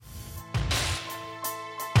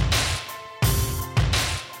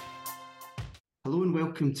Hello and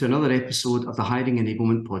welcome to another episode of the Hiring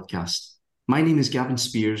Enablement Podcast. My name is Gavin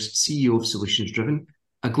Speirs, CEO of Solutions Driven,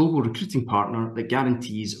 a global recruiting partner that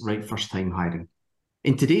guarantees right first-time hiring.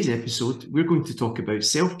 In today's episode, we're going to talk about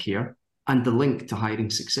self-care and the link to hiring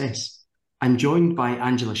success. I'm joined by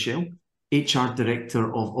Angela Shell, HR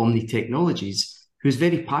Director of Omni Technologies, who's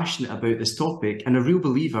very passionate about this topic and a real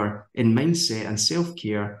believer in mindset and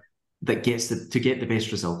self-care that gets to get the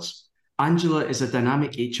best results. Angela is a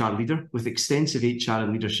dynamic HR leader with extensive HR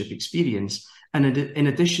and leadership experience. And in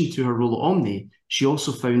addition to her role at Omni, she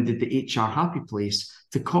also founded the HR Happy Place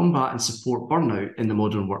to combat and support burnout in the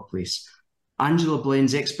modern workplace. Angela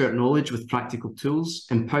blends expert knowledge with practical tools,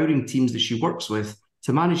 empowering teams that she works with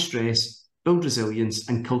to manage stress, build resilience,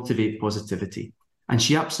 and cultivate positivity. And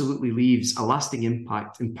she absolutely leaves a lasting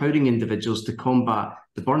impact, empowering individuals to combat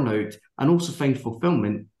the burnout and also find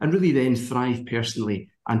fulfillment and really then thrive personally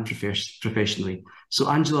and professionally. So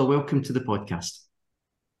Angela, welcome to the podcast.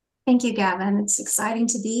 Thank you, Gavin. It's exciting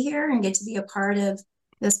to be here and get to be a part of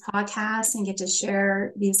this podcast and get to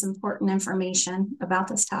share this important information about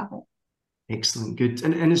this topic. Excellent, good.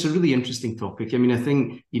 And it's a really interesting topic. I mean, I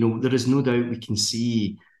think, there is no doubt we can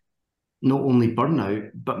see not only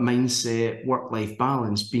burnout, but mindset, work-life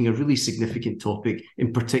balance being a really significant topic,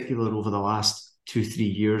 in particular over the last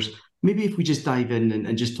 2-3 years. Maybe if we just dive in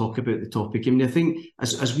and just talk about the topic. I mean, I think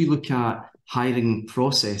as we look at hiring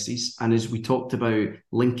processes and as we talked about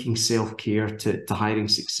linking self-care to hiring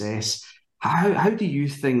success, how do you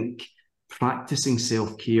think practicing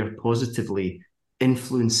self-care positively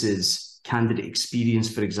influences candidate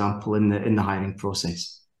experience, for example, in the hiring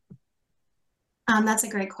process? That's a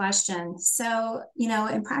great question. So,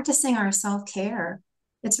 in practicing our self-care,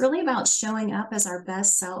 it's really about showing up as our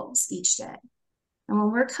best selves each day. And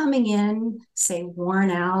when we're coming in, say,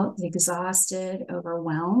 worn out, exhausted,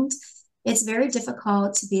 overwhelmed, it's very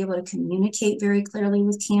difficult to be able to communicate very clearly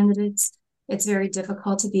with candidates. It's very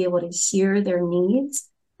difficult to be able to hear their needs.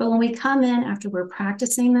 But when we come in after we're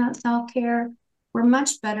practicing that self-care, we're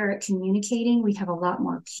much better at communicating. We have a lot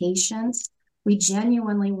more patience. We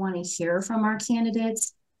genuinely want to hear from our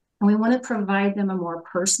candidates, and we want to provide them a more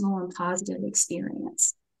personal and positive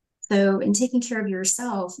experience. So in taking care of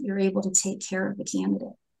yourself, you're able to take care of the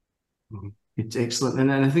candidate. It's excellent. And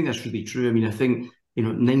I think that's really true. I mean, I think,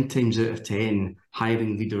 9 times out of 10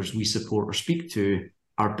 hiring leaders we support or speak to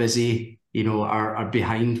are busy, are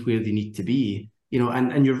behind where they need to be,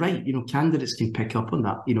 and you're right, candidates can pick up on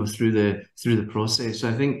that, through the process. So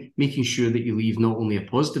I think making sure that you leave not only a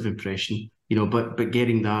positive impression, but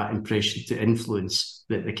getting that impression to influence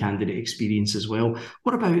the candidate experience as well.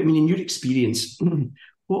 What about, I mean, in your experience,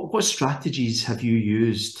 what strategies have you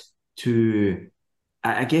used to,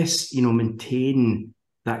 I guess, maintain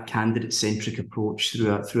that candidate-centric approach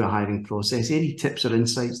through a hiring process? Any tips or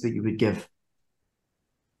insights that you would give?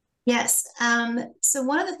 Yes. So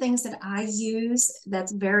one of the things that I use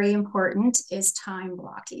that's very important is time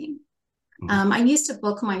blocking. I used to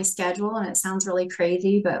book my schedule, and it sounds really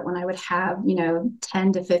crazy, but when I would have,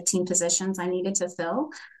 10 to 15 positions I needed to fill,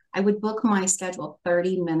 I would book my schedule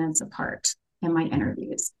 30 minutes apart in my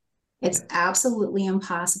interviews. It's absolutely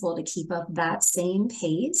impossible to keep up that same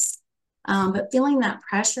pace, but feeling that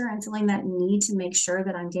pressure and feeling that need to make sure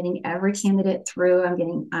that I'm getting every candidate through,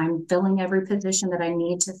 I'm filling every position that I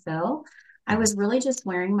need to fill, I was really just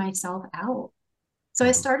wearing myself out. So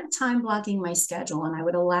I started time blocking my schedule, and I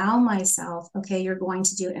would allow myself, okay, you're going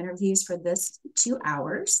to do interviews for this 2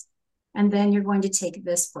 hours, and then you're going to take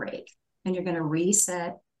this break, and you're going to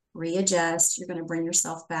reset, readjust, you're going to bring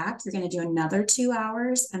yourself back, you're going to do another 2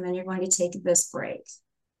 hours, and then you're going to take this break.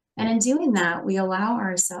 And in doing that, we allow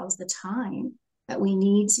ourselves the time that we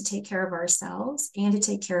need to take care of ourselves and to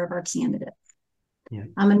take care of our candidates. Yeah.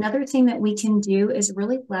 Another thing that we can do is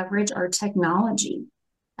really leverage our technology.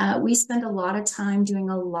 We spend a lot of time doing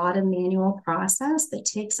a lot of manual process that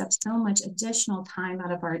takes up so much additional time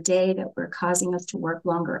out of our day that we're causing us to work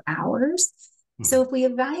longer hours. So if we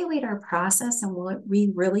evaluate our process and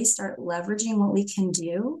we really start leveraging what we can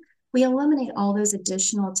do, we eliminate all those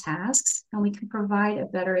additional tasks and we can provide a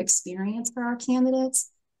better experience for our candidates.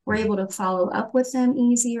 We're able to follow up with them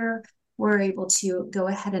easier. We're able to go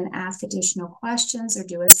ahead and ask additional questions or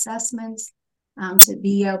do assessments to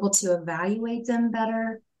be able to evaluate them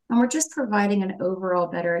better. And we're just providing an overall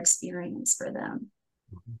better experience for them.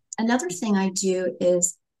 Another thing I do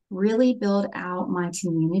is really build out my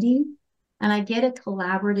community, and I get a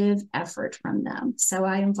collaborative effort from them. So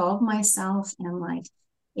I involve myself in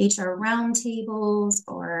HR roundtables,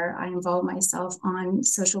 or I involve myself on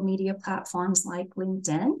social media platforms like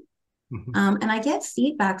LinkedIn. And I get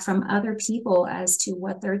feedback from other people as to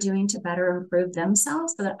what they're doing to better improve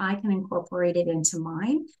themselves so that I can incorporate it into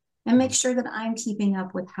mine and make sure that I'm keeping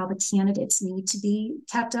up with how the candidates need to be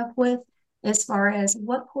kept up with as far as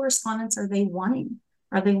what correspondence are they wanting.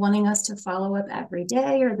 Are they wanting us to follow up every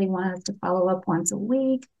day, or they want us to follow up once a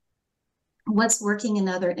week? What's working in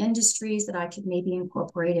other industries that I could maybe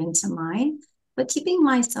incorporate into mine, but keeping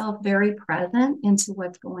myself very present into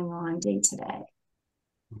what's going on day to day.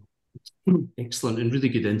 Excellent and really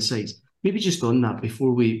good insights. Maybe just on that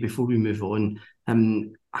before we move on,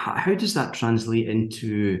 how does that translate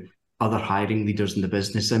into other hiring leaders in the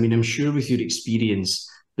business? I mean, I'm sure with your experience,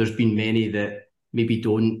 there's been many that maybe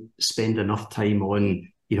don't spend enough time on,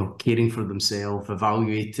 caring for themselves,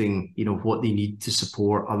 evaluating, what they need to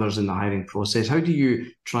support others in the hiring process. How do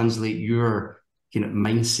you translate your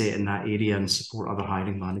mindset in that area and support other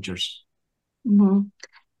hiring managers? Mm-hmm.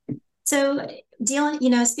 So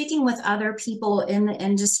speaking with other people in the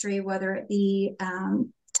industry, whether it be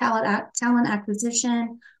talent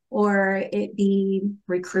acquisition or it be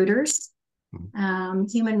recruiters,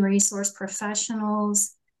 human resource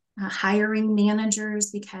professionals, hiring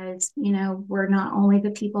managers, because, we're not only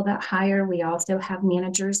the people that hire, we also have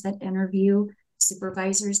managers that interview,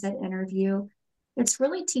 supervisors that interview. It's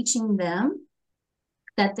really teaching them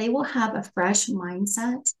that they will have a fresh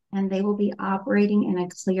mindset and they will be operating in a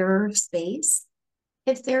clearer space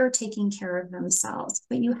if they're taking care of themselves,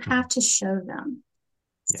 but you have to show them.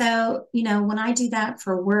 So, when I do that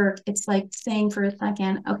for work, it's like saying for a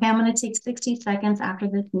second, okay, I'm going to take 60 seconds after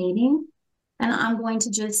this meeting, and I'm going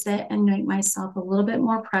to just sit and make myself a little bit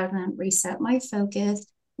more present, reset my focus,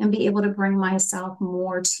 and be able to bring myself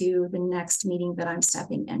more to the next meeting that I'm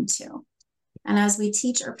stepping into. And as we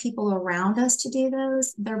teach our people around us to do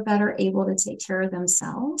those, they're better able to take care of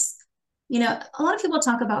themselves. A lot of people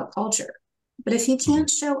talk about culture, but if you can't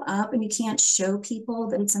show up and you can't show people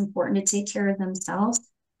that it's important to take care of themselves,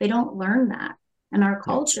 they don't learn that. And our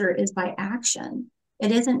culture is by action.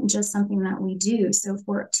 It isn't just something that we do. So if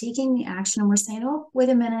we're taking the action and we're saying, oh, wait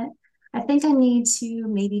a minute, I think I need to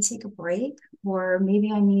maybe take a break, or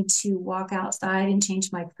maybe I need to walk outside and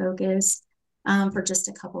change my focus for just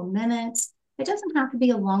a couple minutes. It doesn't have to be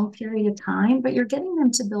a long period of time, but you're getting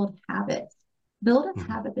them to build habits. Build a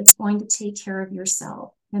habit that's going to take care of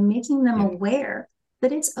yourself and making them aware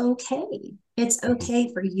that it's okay. It's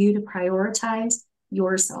okay for you to prioritize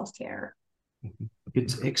your self-care.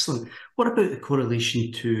 Good, excellent. What about the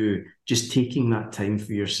correlation to just taking that time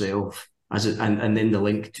for yourself and then the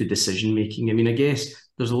link to decision making? I mean, I guess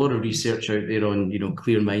there's a lot of research out there on,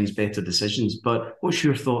 clear minds, better decisions, but what's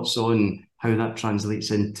your thoughts on how that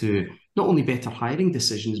translates into not only better hiring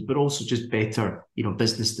decisions, but also just better,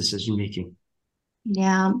 business decision making?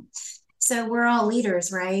 Yeah. So we're all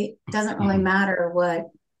leaders, right? Doesn't really matter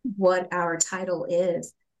what our title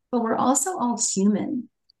is, but we're also all human.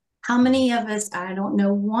 How many of us, I don't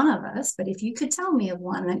know one of us, but if you could tell me of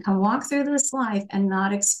one that can walk through this life and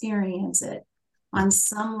not experience it on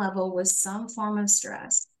some level with some form of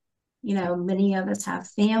stress. Many of us have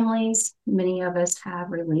families, many of us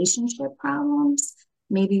have relationship problems.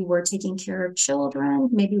 Maybe we're taking care of children,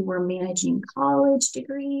 maybe we're managing college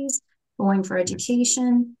degrees, going for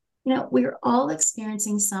education. We're all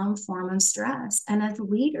experiencing some form of stress. And as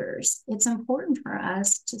leaders, it's important for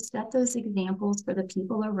us to set those examples for the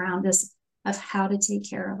people around us of how to take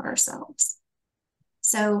care of ourselves.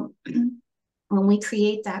 So when we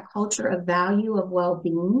create that culture of value of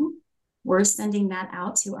well-being, we're sending that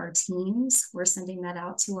out to our teams, we're sending that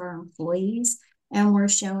out to our employees, and we're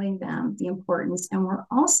showing them the importance. And we're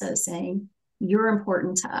also saying, you're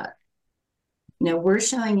important to us. We're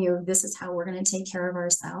showing you this is how we're going to take care of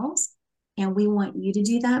ourselves. And we want you to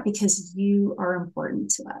do that because you are important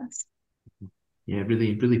to us. Yeah,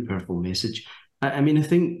 really, really powerful message. I mean, I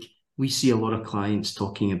think we see a lot of clients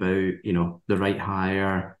talking about, the right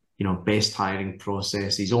hire, best hiring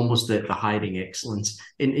processes, almost the hiring excellence.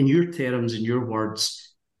 In your terms, in your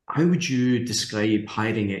words, how would you describe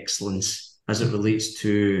hiring excellence as it relates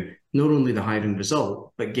to not only the hiring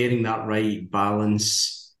result, but getting that right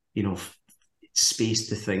balance, space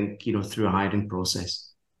to think, through a hiring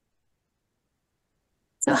process?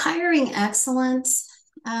 So hiring excellence,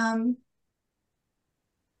 to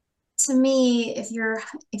me, if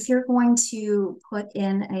you're going to put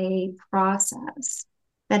in a process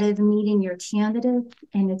that is meeting your candidates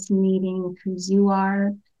and it's meeting who you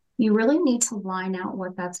are, you really need to line out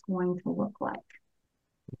what that's going to look like.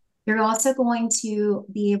 You're also going to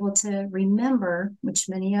be able to remember, which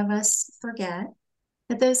many of us forget,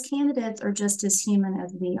 that those candidates are just as human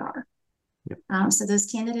as we are. Yep. So those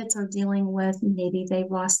candidates are dealing with, maybe they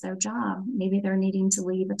lost their job, maybe they're needing to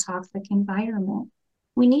leave a toxic environment.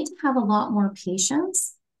 We need to have a lot more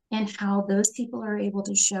patience in how those people are able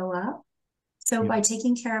to show up. So by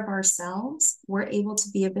taking care of ourselves, we're able to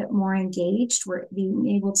be a bit more engaged. We're being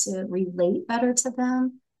able to relate better to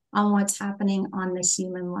them on what's happening on the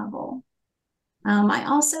human level. I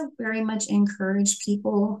also very much encourage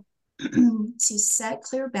people to set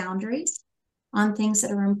clear boundaries on things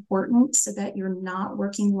that are important so that you're not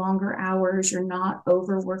working longer hours, you're not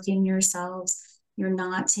overworking yourselves, you're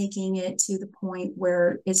not taking it to the point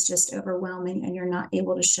where it's just overwhelming and you're not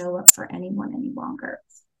able to show up for anyone any longer.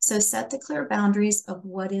 So set the clear boundaries of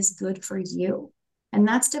what is good for you. And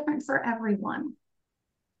that's different for everyone.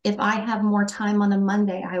 If I have more time on a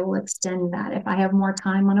Monday, I will extend that. If I have more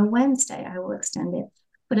time on a Wednesday, I will extend it.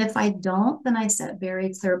 But if I don't, then I set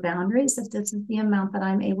very clear boundaries. If this is the amount that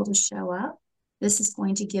I'm able to show up, this is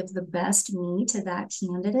going to give the best me to that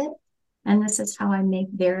candidate. And this is how I make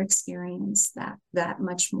their experience that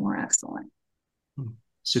much more excellent.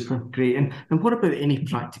 Super, great. And what about any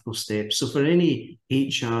practical steps? So for any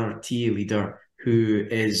HR TA leader who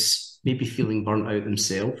is maybe feeling burnt out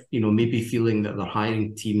themselves, maybe feeling that their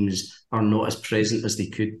hiring teams are not as present as they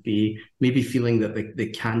could be, maybe feeling that the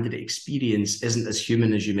candidate experience isn't as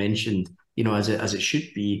human as you mentioned, as it should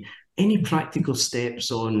be, any practical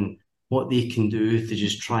steps on what they can do to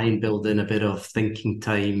just try and build in a bit of thinking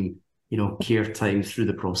time, care time through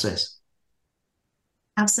the process?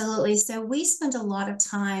 Absolutely. So we spend a lot of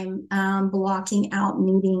time blocking out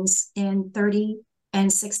meetings in 30 and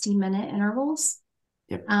 60-minute intervals.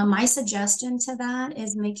 Yep. My suggestion to that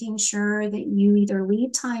is making sure that you either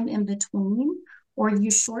leave time in between or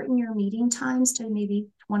you shorten your meeting times to maybe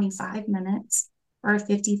 25 minutes or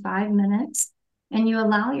 55 minutes. And you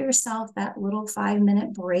allow yourself that little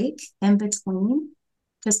 5-minute break in between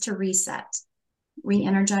just to reset,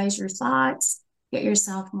 re-energize your thoughts, get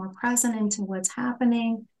yourself more present into what's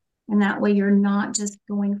happening. And that way you're not just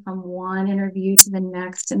going from one interview to the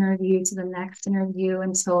next interview to the next interview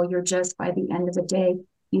until you're just, by the end of the day,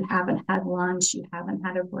 you haven't had lunch, you haven't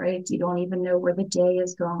had a break, you don't even know where the day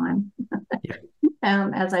is gone. Yeah.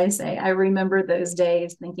 As I say, I remember those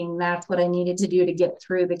days thinking that's what I needed to do to get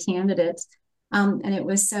through the candidates. And it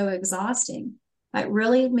was so exhausting, but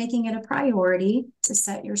really making it a priority to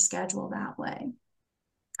set your schedule that way.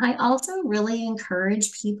 I also really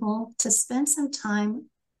encourage people to spend some time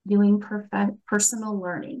doing personal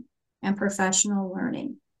learning and professional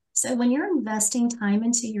learning. So when you're investing time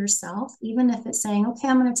into yourself, even if it's saying, okay,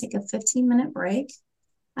 I'm going to take a 15-minute break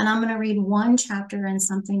and I'm going to read one chapter in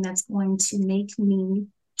something that's going to make me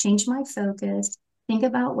change my focus, think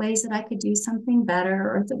about ways that I could do something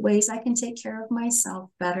better or the ways I can take care of myself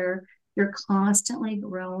better, you're constantly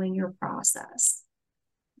growing your process.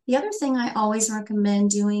 The other thing I always recommend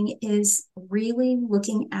doing is really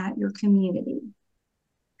looking at your community.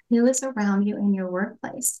 Who is around you in your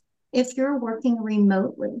workplace? If you're working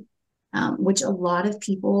remotely, which a lot of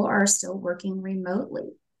people are still working remotely,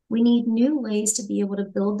 we need new ways to be able to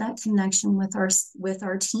build that connection with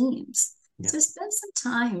our teams. Yeah. So spend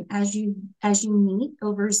some time as you meet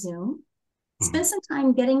over Zoom, spend some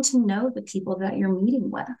time getting to know the people that you're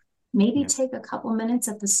meeting with. Maybe take a couple minutes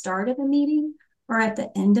at the start of a meeting or at the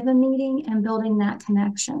end of a meeting and building that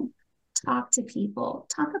connection. Talk to people,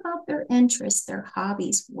 talk about their interests, their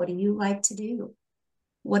hobbies. What do you like to do?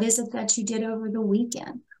 What is it that you did over the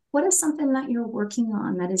weekend? What is something that you're working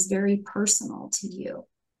on that is very personal to you?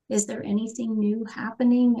 Is there anything new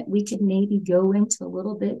happening that we could maybe go into a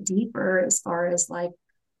little bit deeper as far as like,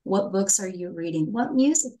 what books are you reading? What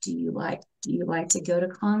music do you like? Do you like to go to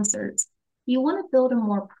concerts? You want to build a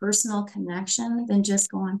more personal connection than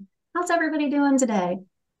just going, how's everybody doing today?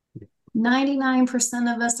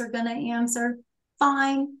 99% of us are going to answer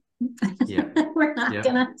fine. Yeah. we're not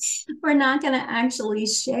gonna actually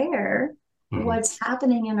share what's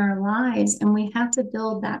happening in our lives, and we have to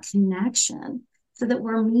build that connection so that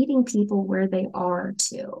we're meeting people where they are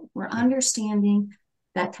too. We're understanding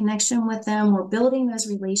that connection with them, we're building those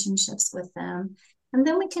relationships with them, and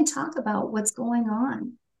then we can talk about what's going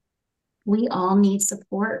on. We all need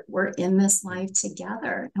support. We're in this life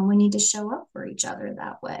together, and we need to show up for each other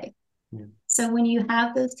that way. Yeah. So when you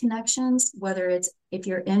have those connections, whether it's if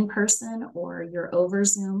you're in person or you're over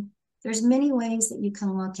Zoom, there's many ways that you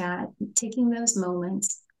can look at taking those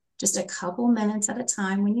moments, just a couple minutes at a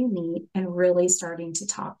time when you meet, and really starting to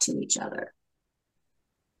talk to each other.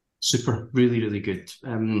 Super, really, really good.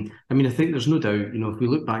 I mean, I think there's no doubt, if we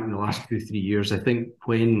look back in the last 2-3 years, I think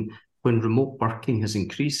when remote working has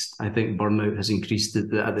increased, I think burnout has increased at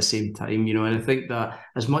the same time, and I think that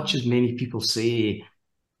as much as many people say,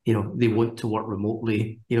 they want to work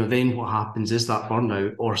remotely, then what happens is that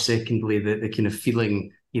burnout, or secondly, the kind of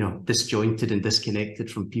feeling, disjointed and disconnected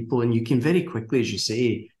from people. And you can very quickly, as you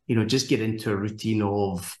say, just get into a routine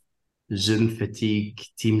of Zoom fatigue,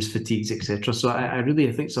 Teams fatigues, etc. So I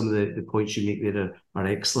think some of the points you make there are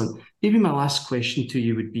excellent. Maybe my last question to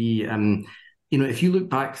you would be, if you look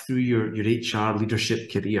back through your HR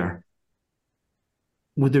leadership career,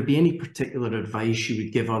 would there be any particular advice you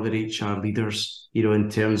would give other HR leaders, in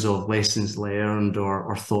terms of lessons learned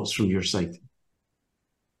or thoughts from your side?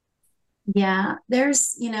 Yeah,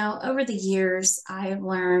 there's, over the years, I've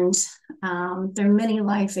learned there are many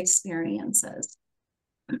life experiences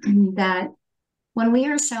that when we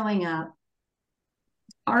are showing up,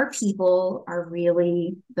 our people are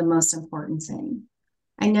really the most important thing.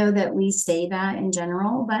 I know that we say that in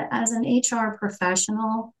general, but as an HR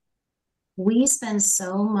professional, we spend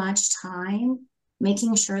so much time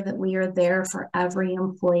making sure that we are there for every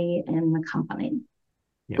employee in the company.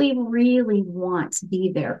 Yep. We really want to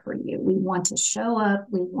be there for you. We want to show up.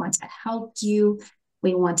 We want to help you.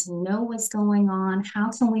 We want to know what's going on.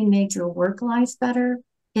 How can we make your work life better?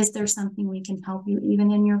 Is there something we can help you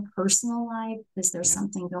even in your personal life? Is there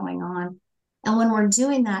something going on? And when we're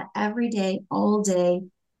doing that every day, all day,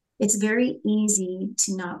 it's very easy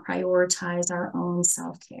to not prioritize our own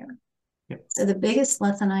self-care. Yep. So the biggest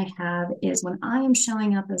lesson I have is when I am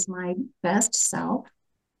showing up as my best self,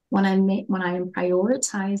 when I am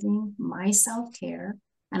prioritizing my self-care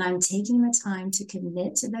and I'm taking the time to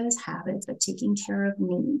commit to those habits of taking care of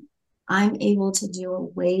me, I'm able to do a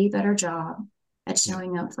way better job at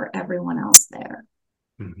showing up for everyone else there.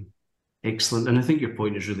 Mm-hmm. Excellent. And I think your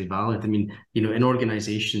point is really valid. I mean, in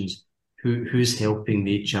organizations, who's helping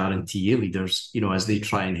the HR and TA leaders, as they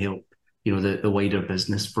try and help, the wider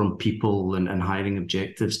business from people and hiring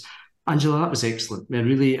objectives. Angela, that was excellent. A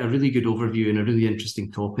really good overview and a really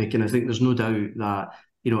interesting topic. And I think there's no doubt that,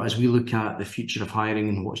 as we look at the future of hiring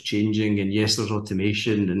and what's changing, and yes, there's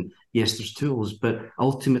automation and yes, there's tools, but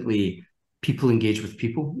ultimately people engage with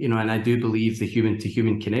people, and I do believe the human to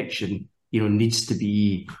human connection, needs to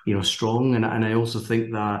be, strong. And I also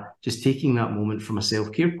think that just taking that moment from a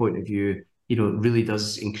self-care point of view, really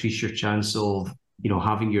does increase your chance of,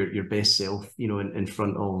 having your best self, in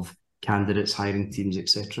front of candidates, hiring teams,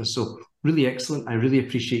 etc. So really excellent. I really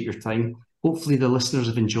appreciate your time. Hopefully the listeners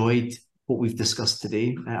have enjoyed what we've discussed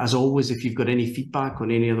today. As always, if you've got any feedback on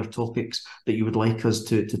any other topics that you would like us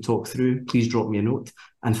to talk through, please drop me a note.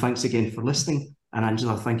 And thanks again for listening. And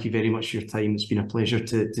Angela, thank you very much for your time. It's been a pleasure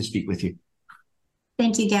to speak with you.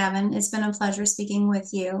 Thank you, Gavin. It's been a pleasure speaking with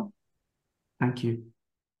you. Thank you.